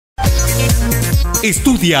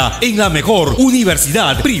Estudia en la mejor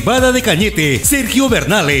universidad privada de Cañete, Sergio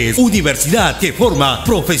Bernales, universidad que forma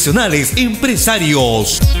profesionales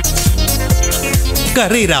empresarios.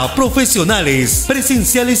 Carrera profesionales,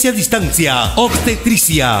 presenciales y a distancia,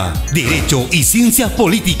 obstetricia, Derecho y Ciencias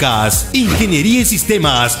Políticas, Ingeniería y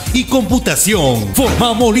Sistemas y Computación.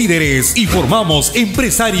 Formamos líderes y formamos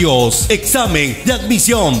empresarios. Examen de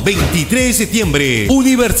admisión 23 de septiembre.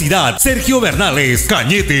 Universidad Sergio Bernales,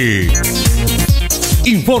 Cañete.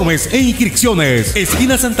 Informes e inscripciones: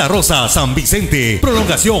 esquina Santa Rosa, San Vicente,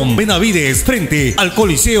 prolongación Benavides, frente al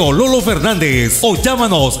Coliseo Lolo Fernández. O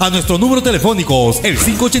llámanos a nuestro número telefónicos, el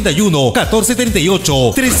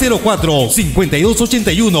 581-1438,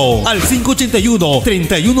 304-5281, al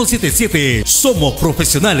 581-3177. Somos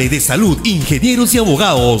profesionales de salud, ingenieros y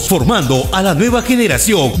abogados, formando a la nueva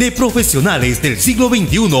generación de profesionales del siglo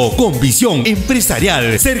XXI con visión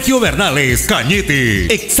empresarial. Sergio Bernales,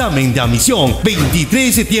 Cañete. Examen de admisión 23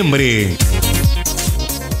 de septiembre.